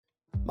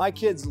My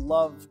kids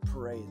love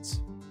parades.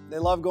 They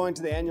love going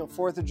to the annual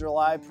 4th of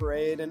July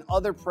parade and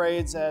other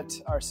parades that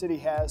our city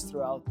has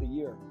throughout the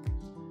year.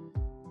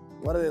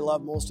 What do they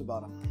love most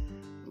about them?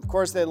 Of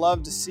course, they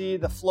love to see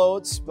the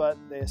floats, but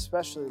they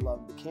especially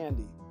love the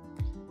candy.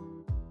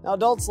 Now,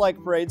 adults like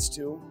parades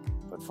too,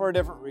 but for a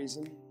different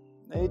reason.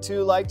 They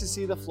too like to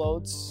see the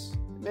floats,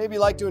 maybe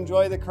like to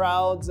enjoy the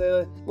crowds.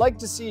 They like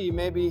to see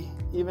maybe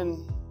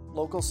even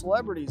local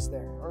celebrities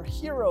there, or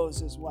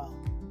heroes as well.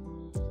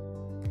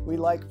 We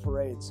like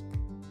parades.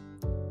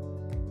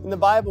 In the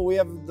Bible, we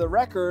have the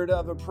record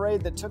of a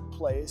parade that took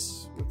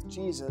place with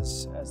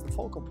Jesus as the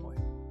focal point.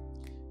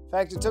 In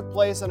fact, it took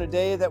place on a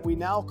day that we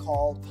now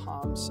call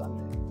Palm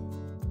Sunday.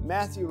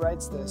 Matthew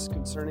writes this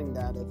concerning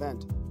that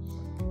event.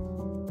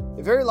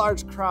 A very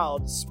large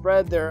crowd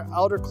spread their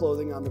outer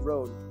clothing on the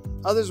road.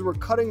 Others were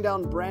cutting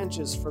down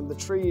branches from the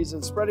trees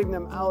and spreading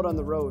them out on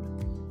the road.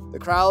 The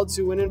crowds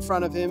who went in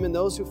front of him and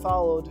those who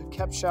followed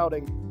kept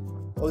shouting,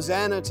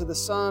 "Hosanna to the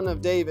Son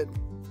of David!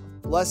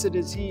 Blessed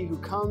is he who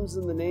comes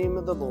in the name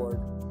of the Lord.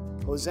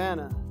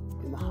 Hosanna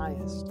in the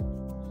highest."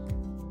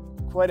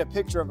 Quite a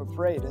picture of a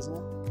parade, isn't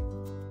it?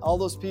 All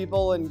those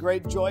people in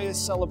great joyous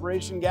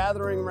celebration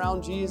gathering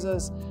around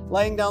Jesus,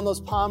 laying down those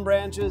palm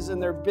branches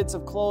and their bits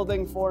of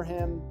clothing for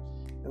him.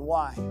 And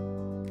why?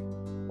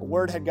 A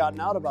word had gotten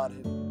out about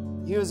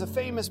him. He was a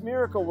famous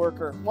miracle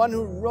worker, one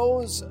who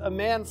rose a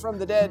man from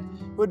the dead,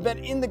 who had been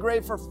in the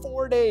grave for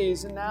 4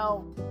 days and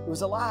now he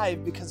was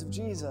alive because of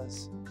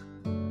Jesus.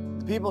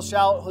 The people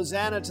shout,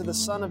 "Hosanna to the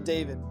Son of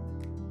David.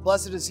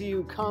 Blessed is he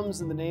who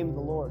comes in the name of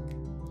the Lord."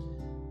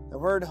 The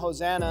word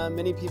Hosanna,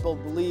 many people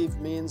believe,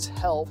 means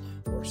help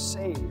or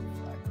save,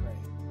 I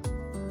pray.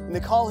 And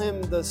they call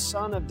him the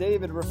Son of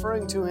David,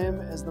 referring to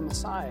him as the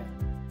Messiah.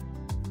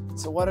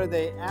 So what are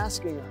they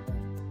asking of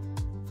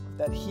him?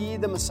 That he,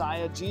 the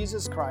Messiah,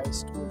 Jesus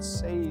Christ, would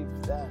save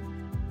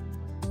them.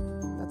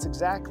 That's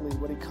exactly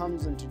what he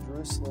comes into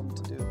Jerusalem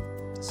to do,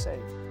 to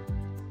save.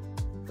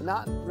 But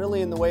not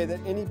really in the way that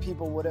any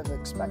people would have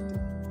expected.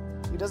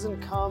 He doesn't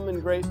come in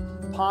great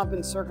pomp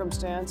and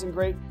circumstance, in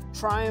great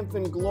triumph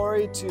and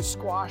glory to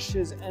squash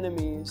his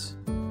enemies.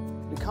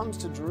 He comes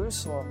to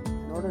Jerusalem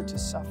in order to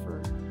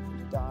suffer and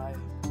to die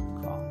on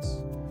the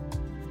cross.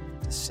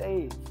 To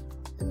save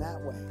in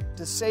that way.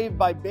 To save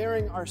by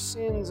bearing our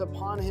sins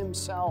upon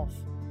himself.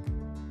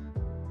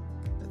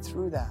 That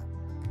through that,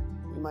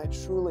 we might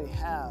truly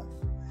have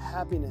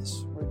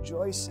happiness,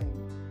 rejoicing,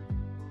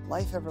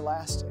 life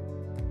everlasting,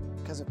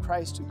 because of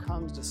Christ who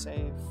comes to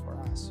save for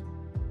us.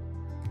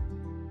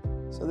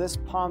 So this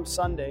Palm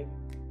Sunday,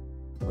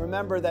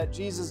 remember that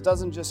Jesus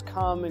doesn't just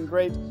come in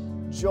great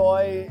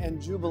joy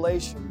and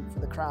jubilation for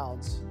the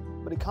crowds,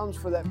 but he comes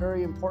for that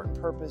very important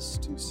purpose,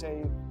 to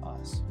save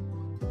us.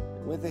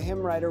 With the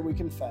hymn writer we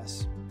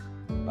confess,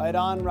 ride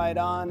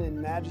on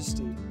in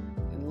majesty,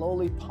 in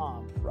lowly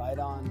pomp, ride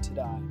on to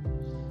die.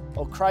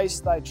 O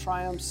Christ, thy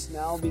triumphs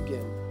now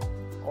begin,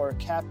 o'er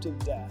captive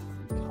death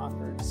and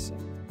conquered sin.